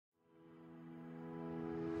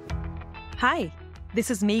Hi, this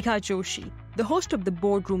is Megha Joshi, the host of the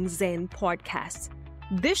Boardroom Zen podcast.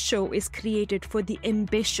 This show is created for the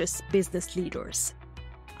ambitious business leaders.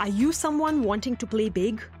 Are you someone wanting to play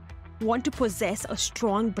big? Want to possess a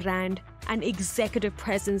strong brand and executive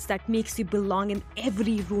presence that makes you belong in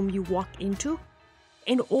every room you walk into?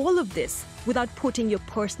 And all of this without putting your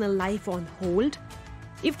personal life on hold?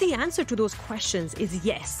 If the answer to those questions is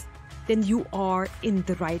yes, then you are in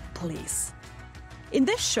the right place. In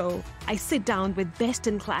this show, I sit down with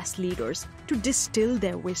best-in-class leaders to distill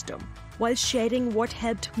their wisdom while sharing what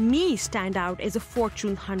helped me stand out as a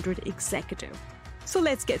Fortune 100 executive. So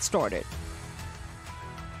let's get started.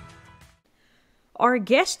 Our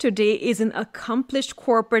guest today is an accomplished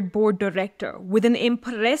corporate board director with an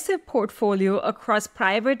impressive portfolio across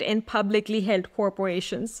private and publicly held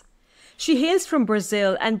corporations. She hails from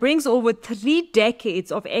Brazil and brings over 3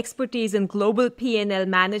 decades of expertise in global P&L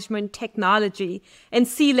management, technology, and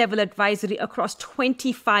C-level advisory across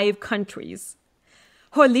 25 countries.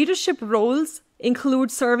 Her leadership roles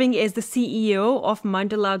include serving as the CEO of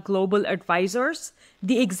Mandala Global Advisors,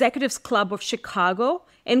 the Executives Club of Chicago,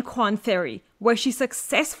 and Korn Ferry, where she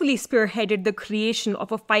successfully spearheaded the creation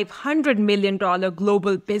of a $500 million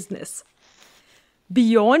global business.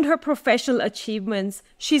 Beyond her professional achievements,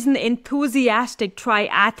 she's an enthusiastic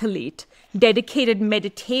triathlete, dedicated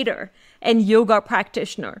meditator, and yoga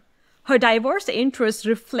practitioner. Her diverse interests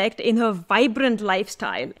reflect in her vibrant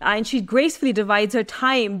lifestyle, and she gracefully divides her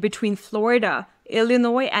time between Florida,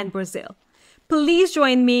 Illinois, and Brazil. Please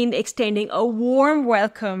join me in extending a warm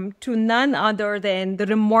welcome to none other than the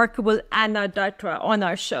remarkable Ana Dutra on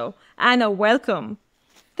our show. Ana, welcome.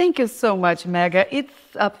 Thank you so much, Megha. It's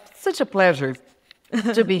such a pleasure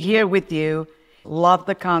to be here with you. Love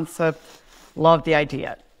the concept, love the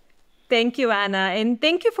idea. Thank you, Ana. And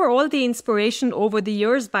thank you for all the inspiration over the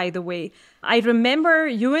years, by the way. I remember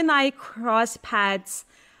you and I crossed paths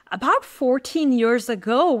about 14 years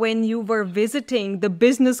ago when you were visiting the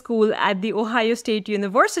business school at the Ohio State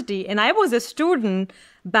University. And I was a student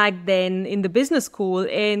back then in the business school.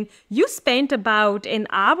 And you spent about an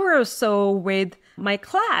hour or so with my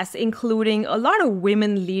class, including a lot of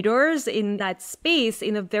women leaders in that space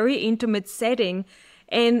in a very intimate setting.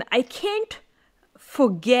 And I can't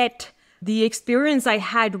forget the experience I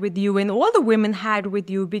had with you and all the women had with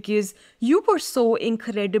you because you were so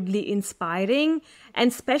incredibly inspiring.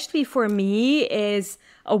 And especially for me as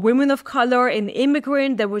a woman of color, an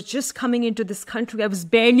immigrant that was just coming into this country. I was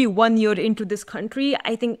barely 1 year into this country.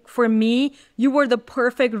 I think for me, you were the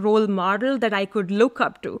perfect role model that I could look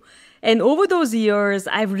up to. And over those years,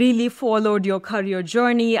 I've really followed your career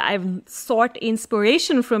journey. I've sought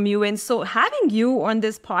inspiration from you. And so having you on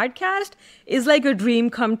this podcast is like a dream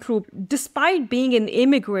come true. Despite being an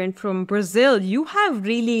immigrant from Brazil, you have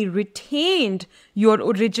really retained your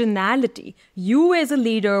originality. You as a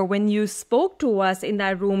leader, when you spoke to us in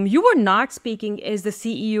that room, you were not speaking as the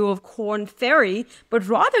CEO of Korn Ferry, but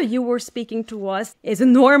rather you were speaking to us as a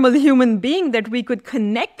normal human being that we could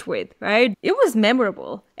connect with, right? It was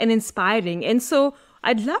memorable and inspiring. And so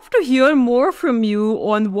I'd love to hear more from you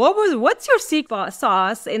on what's your secret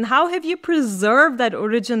sauce and how have you preserved that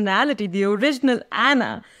originality, the original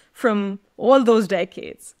Ana from all those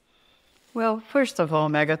decades? Well, first of all,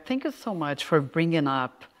 Megha, thank you so much for bringing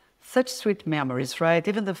up such sweet memories, right?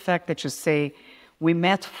 Even the fact that you say we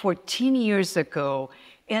met 14 years ago,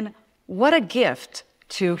 and what a gift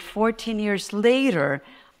to 14 years later,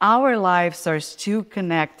 our lives are still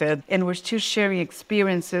connected and we're still sharing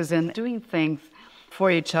experiences and doing things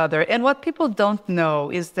for each other. And what people don't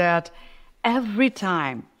know is that every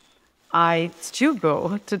time I still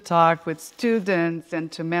go to talk with students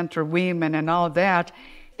and to mentor women and all that,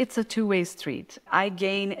 it's a two-way street. I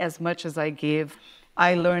gain as much as I give.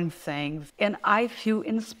 I learn things, and I feel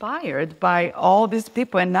inspired by all these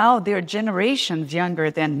people. And now they're generations younger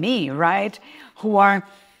than me, right? Who are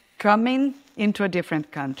coming into a different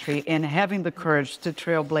country and having the courage to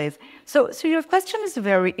trailblaze. So your question is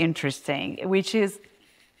very interesting, which is,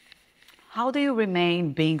 how do you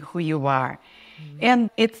remain being who you are? And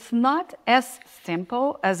it's not as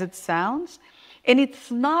simple as it sounds. And it's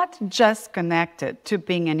not just connected to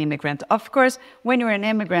being an immigrant. Of course, when you're an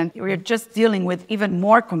immigrant, you're just dealing with even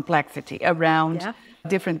more complexity around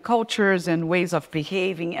different cultures and ways of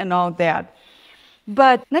behaving and all that.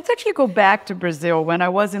 But let's actually go back to Brazil when I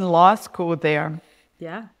was in law school there.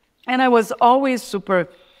 Yeah. And I was always super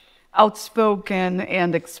outspoken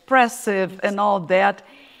and expressive and all that.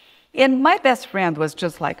 And my best friend was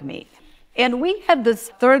just like me. And we had this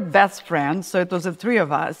third best friend, so it was the 3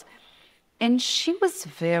 of us. And she was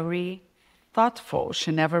very thoughtful. She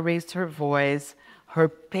never raised her voice. Her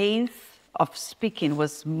pace of speaking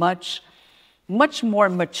was much much more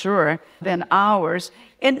mature than ours.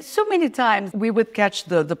 And so many times we would catch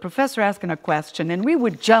the professor asking a question and we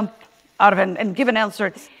would jump out of it and give an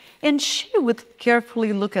answer. And she would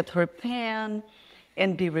carefully look at her pen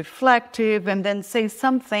and be reflective and then say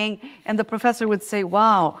something. And the professor would say,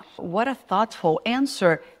 wow, what a thoughtful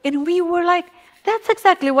answer. And we were like, that's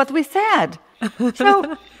exactly what we said.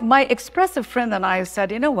 So my expressive friend and I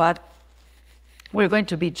said, you know what? We're going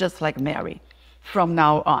to be just like Mary from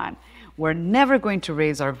now on. We're never going to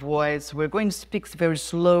raise our voice. We're going to speak very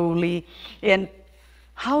slowly. And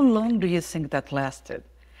how long do you think that lasted?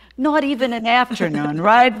 Not even an afternoon,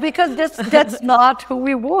 right? Because that's not who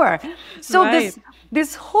we were. So right.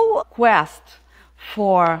 this whole quest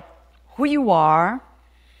for who you are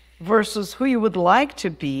versus who you would like to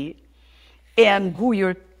be and who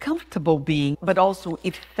you're comfortable being, but also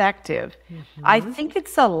effective. I think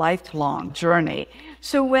it's a lifelong journey.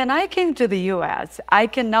 So when I came to the US,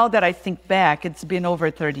 now that I think back, it's been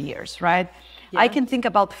over 30 years, right? Yeah. I can think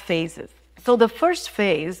about phases. So the first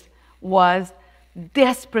phase was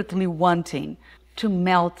desperately wanting to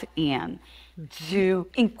melt in, to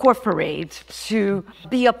incorporate, to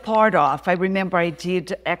be a part of. I remember I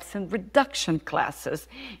did accent reduction classes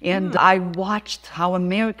and I watched how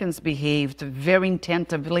Americans behaved very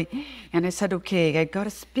attentively. And I said, okay, I got to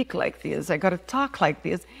speak like this. I got to talk like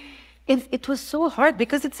this. And it was so hard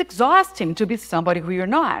because it's exhausting to be somebody who you're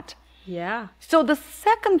not. Yeah. So the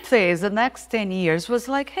second phase, the next 10 years was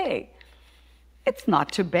like, hey, it's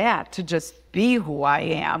not too bad to just be who I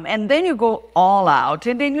am. And then you go all out,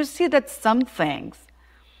 and then you see that some things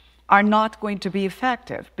are not going to be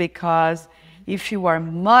effective because if you are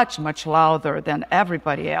much, much louder than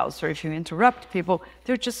everybody else, or if you interrupt people,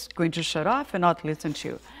 they're just going to shut off and not listen to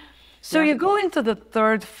you. So you go into the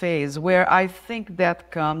third phase where I think that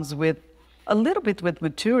comes with a little bit with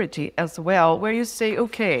maturity as well, where you say,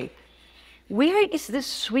 okay, where is this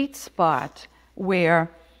sweet spot where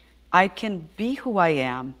I can be who I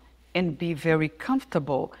am and be very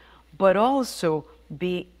comfortable, but also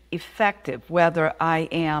be effective, whether I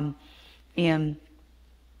am in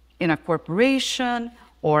a corporation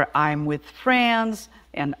or I'm with friends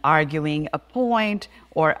and arguing a point,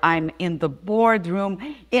 or I'm in the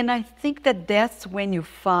boardroom. And I think that that's when you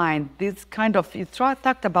find this kind of, you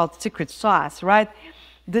talked about secret sauce, right?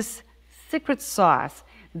 This secret sauce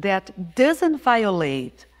that doesn't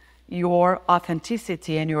violate your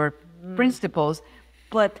authenticity and your principles,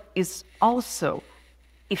 but is also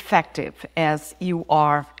effective as you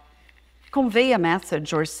are convey a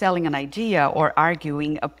message or selling an idea or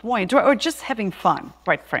arguing a point or just having fun,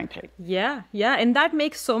 quite frankly. Yeah, yeah. And that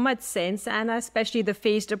makes so much sense, Anna, especially the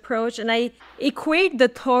phased approach. And I equate the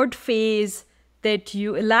third phase that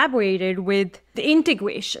you elaborated with the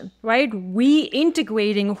integration, right? We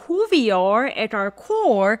integrating who we are at our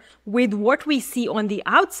core with what we see on the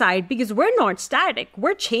outside, because we're not static,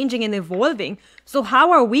 we're changing and evolving. So how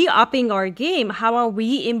are we upping our game? How are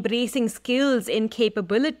we embracing skills and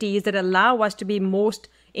capabilities that allow us to be most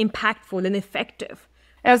impactful and effective?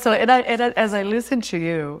 And so, as I listen to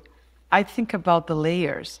you, I think about the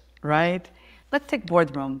layers, right? Let's take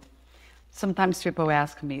boardroom. Sometimes people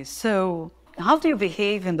ask me, so how do you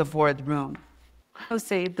behave in the boardroom? I'll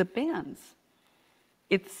say it depends.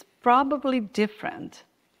 It's probably different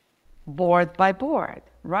board by board,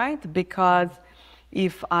 right? Because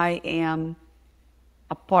if I am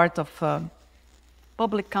a part of a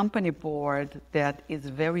public company board that is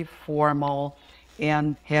very formal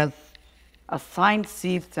and has assigned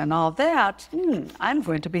seats and all that, I'm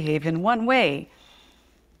going to behave in one way.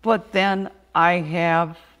 But then I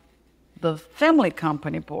have the family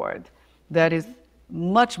company board that is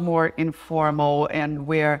much more informal and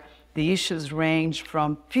where the issues range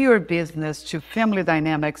from pure business to family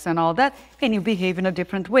dynamics and all that, and you behave in a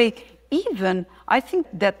different way. Even, I think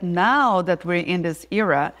that now that we're in this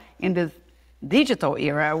era, in this digital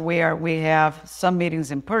era, where we have some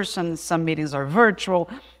meetings in person, some meetings are virtual,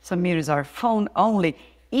 some meetings are phone only,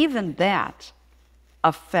 even that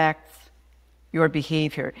affects your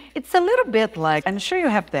behavior. It's a little bit like, I'm sure you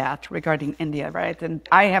have that regarding India, right? And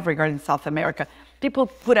I have regarding South America. People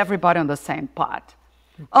put everybody on the same pot.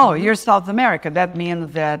 Oh, you're South America. That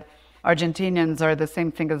means that Argentinians are the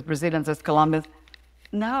same thing as Brazilians, as Colombians.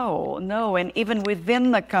 No. And even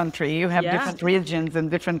within the country, you have different regions and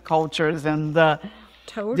different cultures and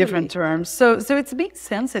different terms. So it's being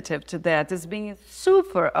sensitive to that. It's being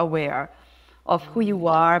super aware of who you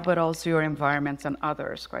are, but also your environments and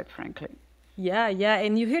others, quite frankly. Yeah.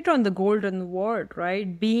 And you hit on the golden word,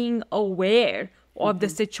 right? Being aware of the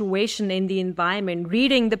situation in the environment,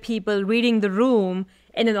 reading the people, reading the room,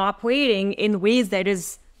 and then operating in ways that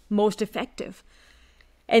is most effective.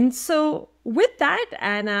 And so, with that,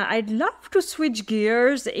 Anna, I'd love to switch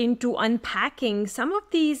gears into unpacking some of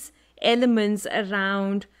these elements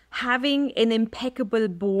around having an impeccable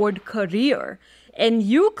board career. And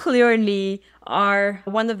you clearly are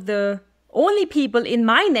one of the only people in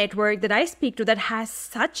my network that I speak to that has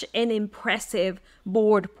such an impressive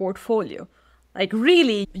board portfolio. Like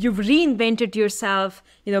really, you've reinvented yourself,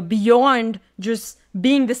 beyond just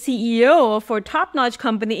being the CEO for a top-notch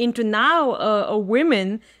company into now a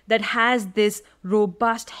woman that has this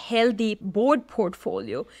robust, healthy board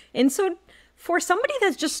portfolio. And so for somebody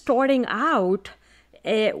that's just starting out,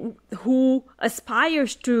 who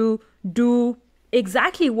aspires to do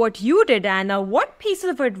exactly what you did, Anna, what piece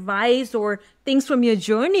of advice or things from your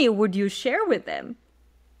journey would you share with them?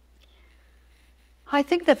 I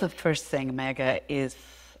think that the first thing, Mega, is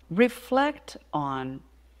reflect on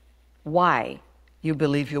why you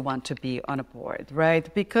believe you want to be on a board,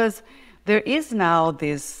 right? Because there is now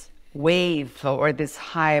this wave or this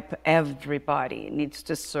hype, everybody needs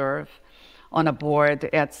to serve on a board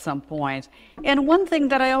at some point. And one thing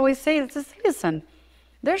that I always say is, listen,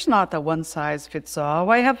 there's not a one size fits all.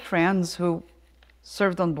 I have friends who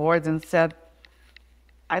served on boards and said,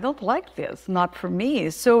 I don't like this, not for me.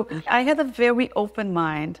 So I had a very open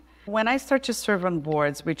mind. When I started to serve on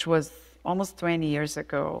boards, which was almost 20 years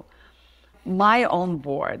ago, my own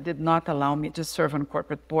board did not allow me to serve on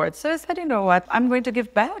corporate boards. So I said, you know what, I'm going to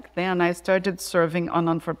give back. Then I started serving on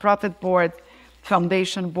non-for-profit boards,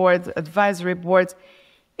 foundation boards, advisory boards,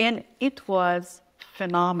 and it was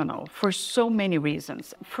phenomenal for so many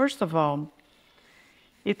reasons. First of all,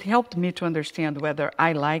 it helped me to understand whether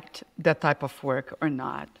I liked that type of work or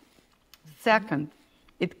not. Second,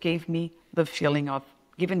 it gave me the feeling of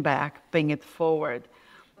giving back, paying it forward.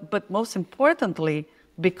 But most importantly,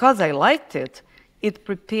 because I liked it, it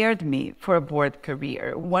prepared me for a board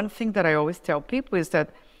career. One thing that I always tell people is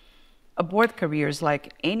that a board career is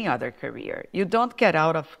like any other career. You don't get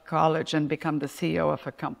out of college and become the CEO of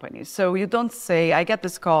a company. So you don't say, I get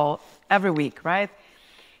this call every week, right?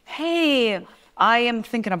 Hey, I am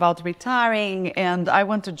thinking about retiring and I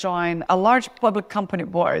want to join a large public company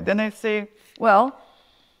board. And I say, well,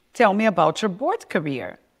 tell me about your board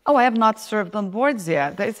career. Oh, I have not served on boards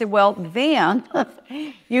yet. They say, well, then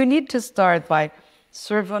you need to start by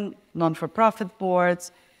serving non-for-profit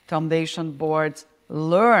boards, foundation boards,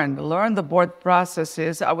 learn the board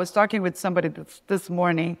processes. I was talking with somebody this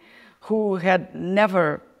morning who had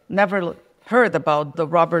never heard about the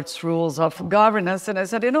Roberts Rules of Governance. And I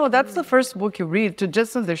said, that's the first book you read to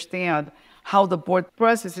just understand how the board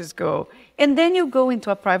processes go. And then you go into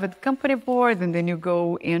a private company board, and then you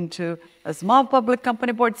go into a small public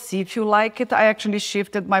company board, see if you like it. I actually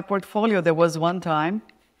shifted my portfolio. There was one time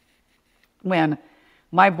when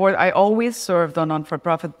my board, I always served on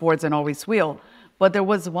non-for-profit boards and always will, but there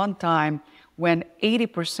was one time when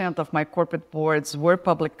 80% of my corporate boards were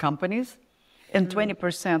public companies, and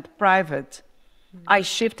 20% private. I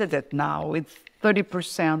shifted it now. It's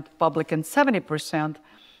 30% public and 70%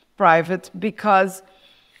 private because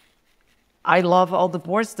I love all the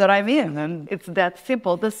boards that I'm in, and it's that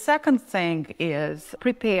simple. The second thing is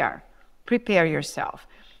prepare yourself.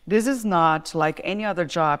 This is not like any other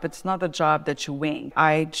job. It's not a job that you wing.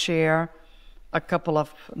 I chair a couple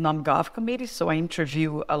of non-gov committees, so I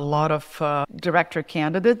interview a lot of director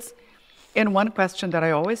candidates. And one question that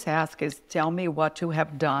I always ask is, tell me what you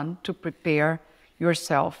have done to prepare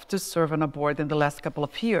yourself to serve on a board in the last couple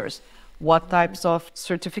of years. What types of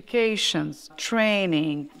certifications,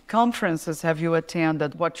 training, conferences have you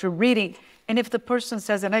attended, what you're reading? And if the person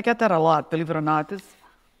says, and I get that a lot, believe it or not, is,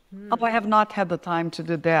 oh, I have not had the time to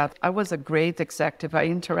do that. I was a great executive. I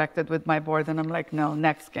interacted with my board, and I'm like, no,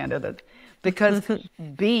 next candidate. Because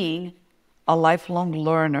being a lifelong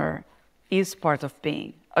learner is part of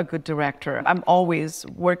being a good director. I'm always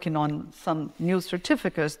working on some new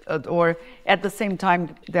certificates or at the same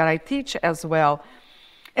time that I teach as well.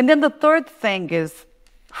 And then the third thing is,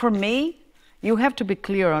 for me, you have to be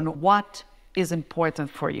clear on what is important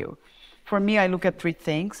for you. For me, I look at three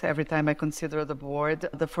things every time I consider the board.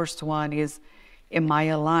 The first one is, am I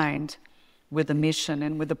aligned with the mission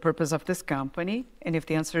and with the purpose of this company? And if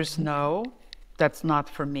the answer is no, that's not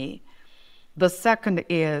for me. The second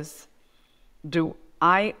is, do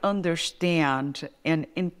I understand, and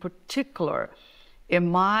in particular,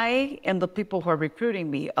 am I and the people who are recruiting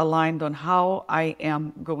me aligned on how I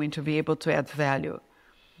am going to be able to add value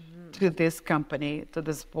to this company, to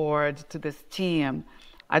this board, to this team?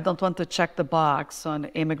 I don't want to check the box on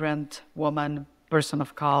immigrant woman, person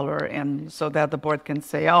of color, and so that the board can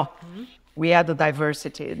say, oh, we add the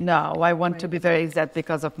diversity. No, I want to be very, is that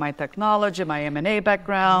because of my technology, my M&A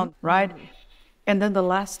background, right? And then the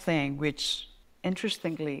last thing, which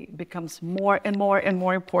interestingly becomes more and more and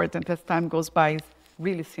more important as time goes by, is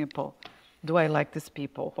really simple. Do I like these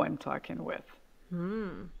people who I'm talking with?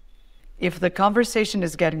 If the conversation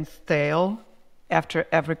is getting stale after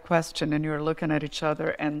every question and you're looking at each other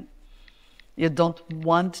and you don't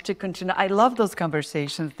want to continue. I love those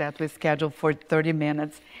conversations that we schedule for 30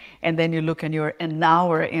 minutes and then you look and you're an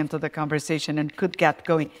hour into the conversation and could get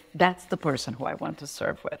going. That's the person who I want to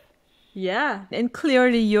serve with. Yeah, and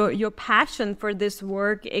clearly your passion for this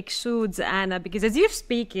work exudes, Ana, because as you're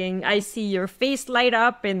speaking, I see your face light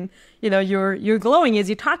up and you're glowing as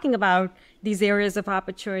you're talking about these areas of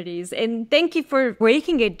opportunities. And thank you for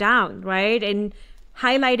breaking it down, right? And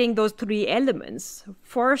highlighting those three elements.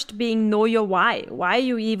 First being know your why. Why are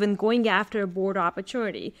you even going after a board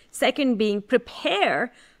opportunity? Second being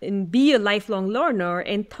prepare and be a lifelong learner.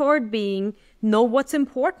 And third being know what's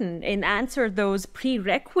important and answer those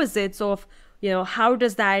prerequisites of, how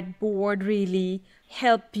does that board really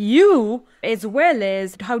help you, as well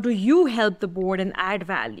as how do you help the board and add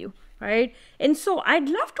value, right? And so I'd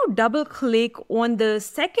love to double click on the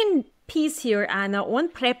second piece here, Ana, on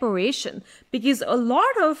preparation, because a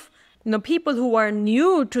lot of people who are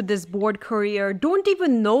new to this board career don't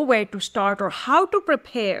even know where to start or how to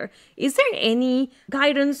prepare. Is there any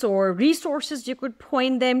guidance or resources you could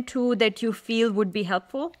point them to that you feel would be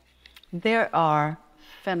helpful? There are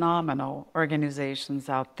phenomenal organizations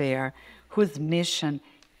out there whose mission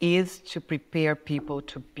is to prepare people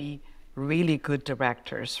to be really good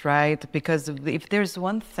directors, right? Because if there's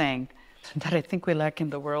one thing that I think we lack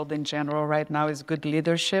in the world in general right now is good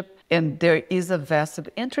leadership. And there is a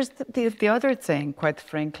vested interest. The other thing, quite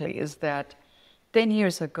frankly, is that 10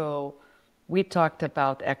 years ago, we talked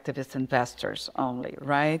about activist investors only,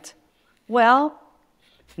 right? Well,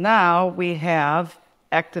 now we have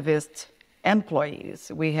activist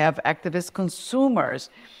employees, we have activist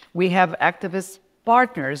consumers, we have activist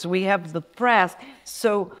partners, we have the press.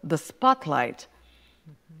 So the spotlight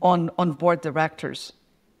on board directors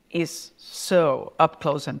is so up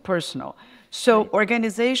close and personal. So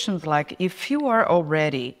organizations like, if you are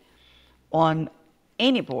already on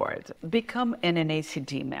any board, become an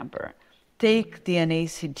NACD member. Take the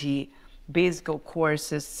NACD basic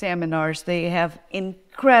courses, seminars. They have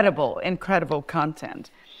incredible, incredible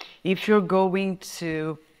content. If you're going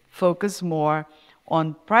to focus more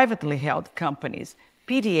on privately held companies,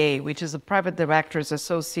 PDA, which is a Private Directors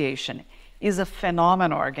Association, is a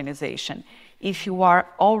phenomenal organization. If you are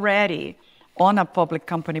already on a public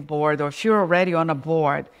company board or if you're already on a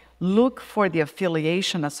board, look for the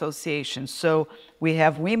affiliation association. So we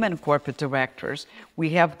have women corporate directors,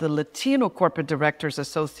 we have the Latino Corporate Directors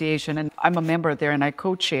Association, and I'm a member there and I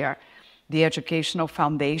co-chair the Educational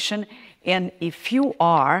Foundation. And if you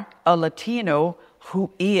are a Latino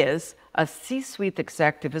who is a C-suite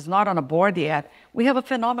executive, is not on a board yet, we have a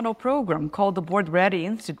phenomenal program called the Board Ready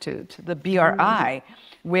Institute, the BRI,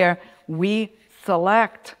 where we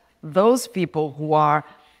select those people who are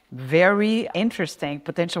very interesting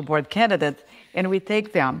potential board candidates, and we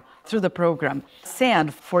take them through the program.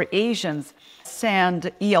 SAND for Asians,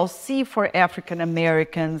 SAND, ELC for African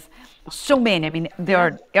Americans, so many. I mean, there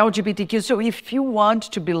are LGBTQ. So if you want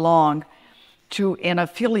to belong to an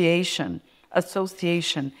affiliation,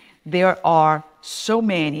 association, there are so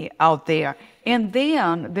many out there. And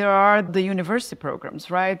then there are the university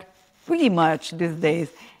programs, right? Pretty much these days,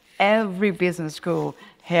 every business school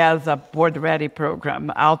has a board ready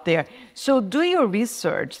program out there. So do your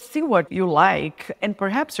research, see what you like, and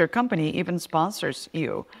perhaps your company even sponsors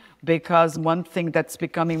you, because one thing that's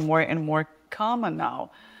becoming more and more common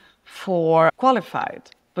now for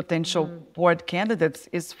qualified potential board candidates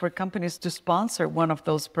is for companies to sponsor one of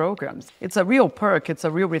those programs. It's a real perk, it's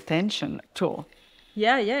a real retention tool.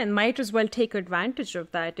 Yeah, and might as well take advantage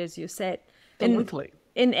of that, as you said. Absolutely.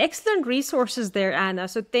 And excellent resources there, Ana.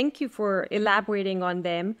 So thank you for elaborating on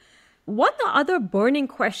them. One other burning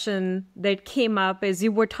question that came up as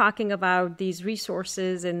you were talking about these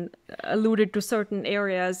resources and alluded to certain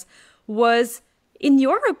areas was, in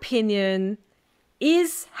your opinion,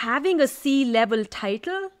 is having a C-level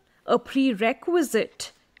title a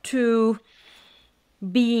prerequisite to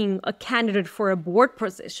being a candidate for a board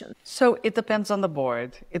position? So it depends on the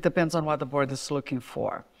board. It depends on what the board is looking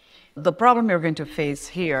for. The problem you're going to face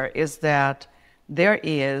here is that there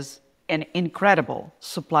is an incredible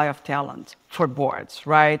supply of talent for boards,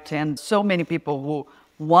 right? And so many people who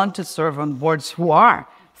want to serve on boards who are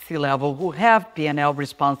C-level, who have P&L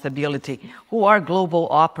responsibility, who are global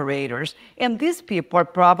operators. And these people are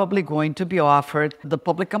probably going to be offered the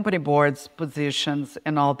public company boards positions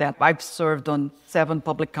and all that. I've served on 7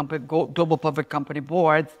 global public company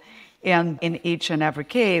boards. And in each and every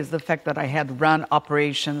case, the fact that I had run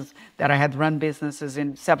operations, that I had run businesses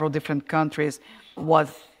in several different countries was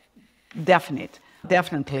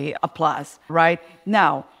definitely a plus, right?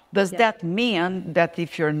 Now, does that mean that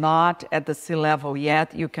if you're not at the C-level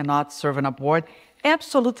yet, you cannot serve on a board?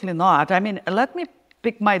 Absolutely not. I mean, let me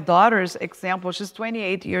pick my daughter's example. She's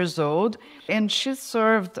 28 years old, and she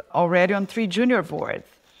served already on 3 junior boards,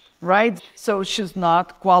 right? So she's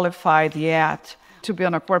not qualified yet to be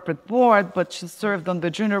on a corporate board, but she served on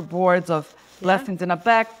the junior boards of Blessings in a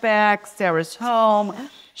Backpack, Sarah's Home.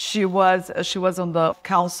 She was on the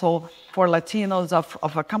Council for Latinos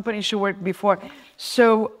of a company she worked before.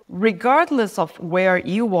 So regardless of where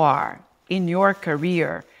you are in your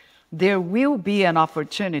career, there will be an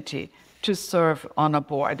opportunity to serve on a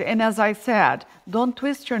board. And as I said, don't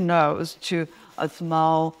twist your nose to a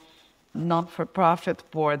small non-for-profit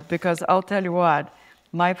board, because I'll tell you what,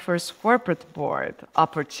 my first corporate board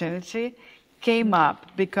opportunity came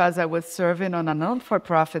up because I was serving on a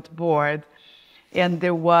non-for-profit board, and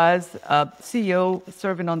there was a CEO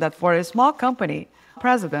serving on that board, a small company,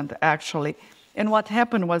 president actually. And what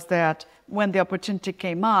happened was that when the opportunity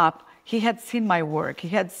came up, he had seen my work. He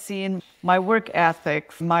had seen my work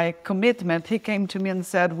ethics, my commitment. He came to me and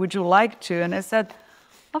said, would you like to? And I said,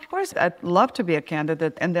 of course, I'd love to be a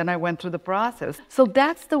candidate. And then I went through the process. So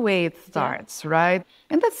that's the way it starts, right?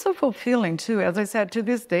 And that's so fulfilling, too. As I said, to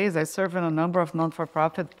these days, I serve in a number of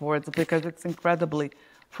non-for-profit boards because it's incredibly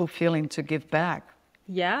fulfilling to give back.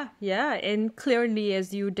 Yeah. And clearly,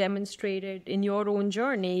 as you demonstrated in your own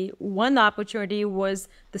journey, one opportunity was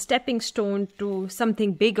the stepping stone to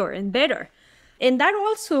something bigger and better. And that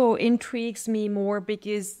also intrigues me more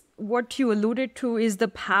because what you alluded to is the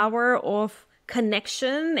power of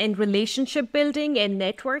connection and relationship building and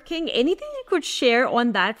networking. Anything you could share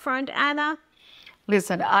on that front, Ana?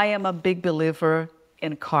 Listen, I am a big believer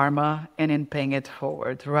in karma and in paying it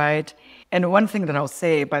forward, right? And one thing that I'll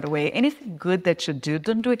say, by the way, anything good that you do,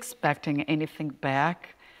 don't do expecting anything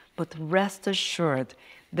back, but rest assured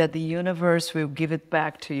that the universe will give it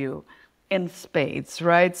back to you in spades,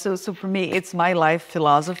 right? So for me, it's my life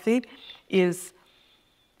philosophy is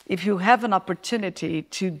if you have an opportunity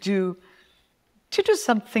to do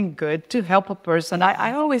something good, to help a person,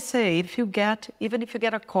 I always say, even if you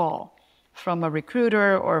get a call from a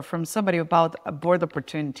recruiter or from somebody about a board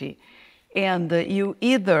opportunity, and you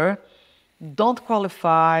either don't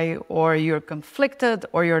qualify or you're conflicted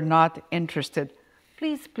or you're not interested,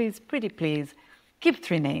 please, pretty please, give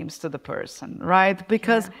 3 names to the person, right?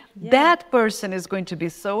 Because that person is going to be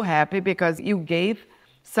so happy because you gave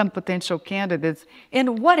some potential candidates.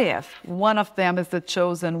 And what if one of them is the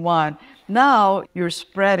chosen one? Now you're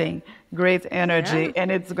spreading great energy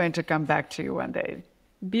and it's going to come back to you one day.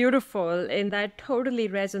 Beautiful. And that totally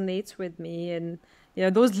resonates with me. And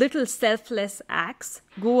those little selfless acts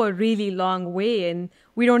go a really long way. And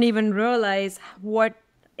we don't even realize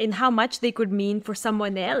how much they could mean for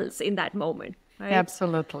someone else in that moment. Right?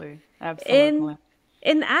 Absolutely. And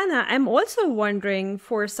Ana, I'm also wondering,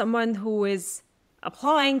 for someone who is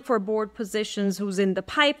applying for board positions, who's in the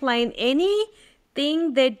pipeline,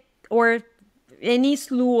 anything or any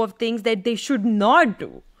slew of things that they should not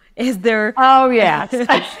do? Is there? Oh, yes.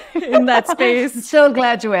 In that space. So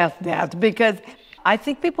glad you asked that, because I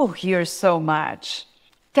think people hear so much.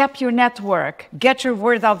 Tap your network, get your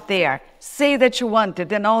word out there, say that you want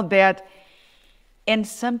it and all that. And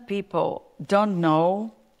some people don't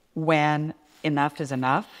know when enough is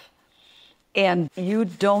enough. And you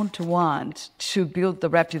don't want to build the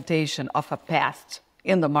reputation of a pest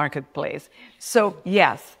in the marketplace. So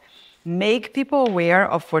yes, make people aware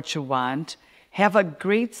of what you want. Have a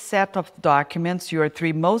great set of documents. Your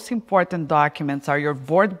 3 most important documents are your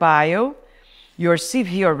board bio, your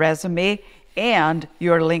CV or resume, and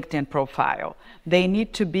your LinkedIn profile. They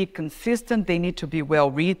need to be consistent. They need to be well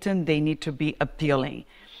written. They need to be appealing.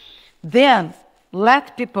 Then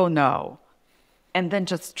let people know, and then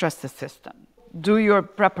just trust the system. Do your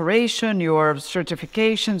preparation, your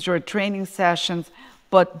certifications, your training sessions,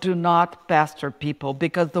 but do not pester people,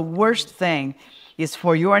 because the worst thing is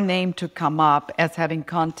for your name to come up as having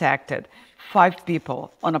contacted 5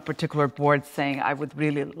 people on a particular board saying, I would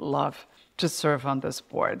really love to serve on this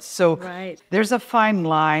board. So there's a fine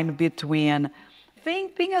line between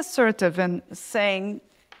being assertive and saying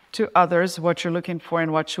to others what you're looking for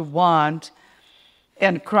and what you want,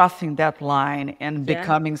 and crossing that line and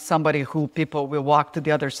becoming somebody who people will walk to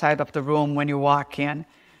the other side of the room when you walk in,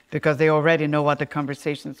 because they already know what the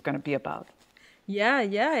conversation is going to be about.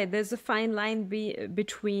 Yeah. There's a fine line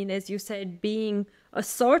between, as you said, being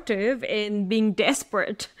assertive and being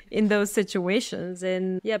desperate in those situations.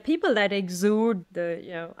 And yeah, people that exude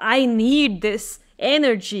I need this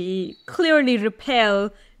energy clearly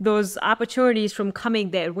repel those opportunities from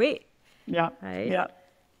coming their way. Yeah. Right? Yeah.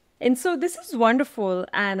 And so this is wonderful,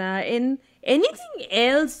 Ana. And anything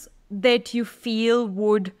else that you feel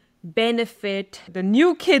would benefit the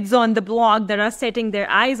new kids on the block that are setting their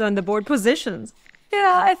eyes on the board positions?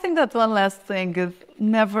 Yeah, I think that one last thing is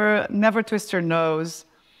never twist your nose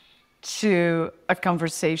to a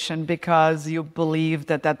conversation because you believe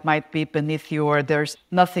that might be beneath you or there's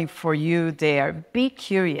nothing for you there. Be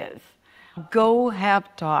curious. Go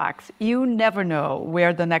have talks. You never know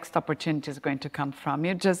where the next opportunity is going to come from.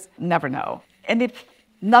 You just never know. And if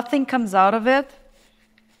nothing comes out of it,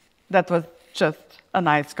 that was just a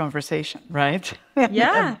nice conversation, right?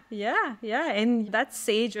 Yeah. And that's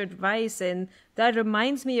sage advice. And that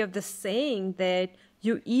reminds me of the saying that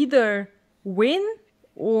you either win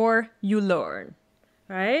or you learn,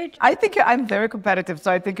 right? I think I'm very competitive,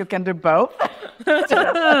 so I think you can do both.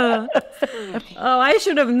 Oh, I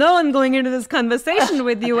should have known going into this conversation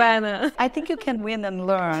with you, Ana. I think you can win and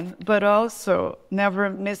learn, but also never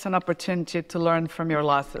miss an opportunity to learn from your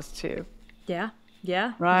losses too.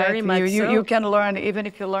 Yeah, right? Very much so. You can learn, even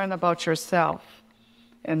if you learn about yourself.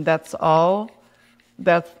 And that's all,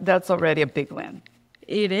 that's already a big win.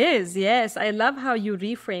 It is, yes. I love how you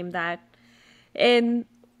reframe that. And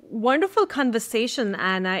wonderful conversation,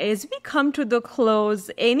 Ana. As we come to the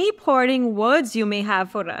close, any parting words you may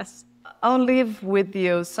have for us? I'll leave with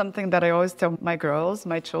you something that I always tell my girls,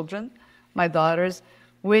 my children, my daughters,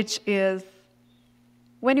 which is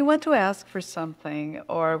when you want to ask for something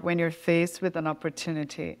or when you're faced with an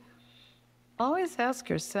opportunity, always ask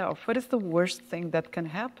yourself, what is the worst thing that can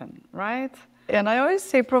happen, right? And I always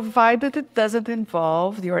say, provided it doesn't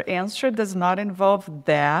involve, your answer does not involve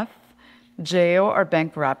death, jail, or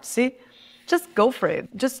bankruptcy, just go for it.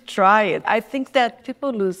 Just try it. I think that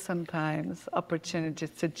people lose sometimes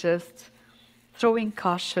opportunities to just throw in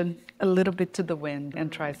caution a little bit to the wind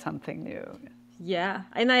and try something new. Yeah,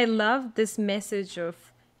 and I love this message of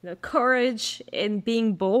courage and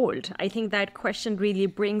being bold. I think that question really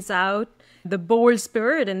brings out the bold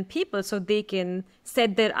spirit in people so they can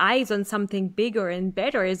set their eyes on something bigger and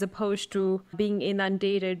better as opposed to being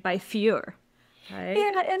inundated by fear. Right?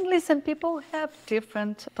 Yeah, and listen, people have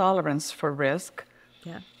different tolerance for risk.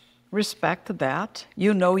 Yeah. Respect that.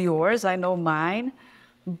 You know yours, I know mine,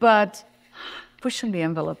 but pushing the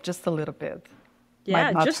envelope just a little bit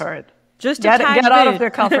might not hurt. Just get out of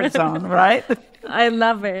their comfort zone, right? I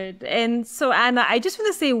love it. And so, Ana, I just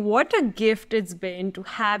want to say what a gift it's been to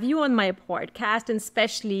have you on my podcast, and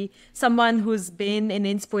especially someone who's been an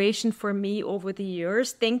inspiration for me over the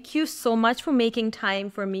years. Thank you so much for making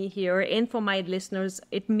time for me here and for my listeners.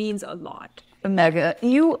 It means a lot. Mega,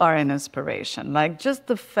 you are an inspiration. Like just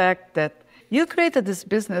the fact that you created this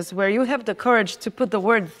business where you have the courage to put the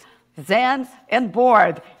words Zen and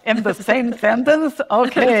board in the same sentence.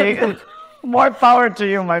 Okay. More power to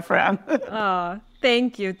you, my friend. Oh,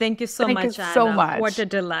 thank you. Thank you so much, Ana. Thank you so much. What a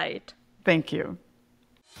delight. Thank you.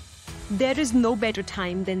 There is no better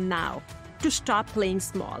time than now to stop playing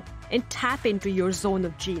small and tap into your zone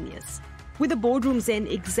of genius. With a Boardroom Zen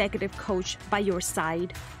executive coach by your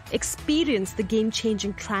side, experience the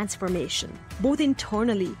game-changing transformation, both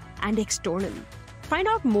internally and externally. Find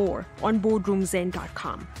out more on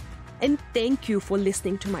boardroomzen.com. And thank you for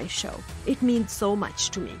listening to my show. It means so much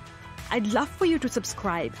to me. I'd love for you to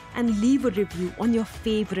subscribe and leave a review on your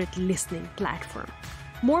favorite listening platform.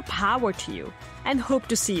 More power to you, and hope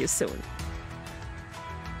to see you soon.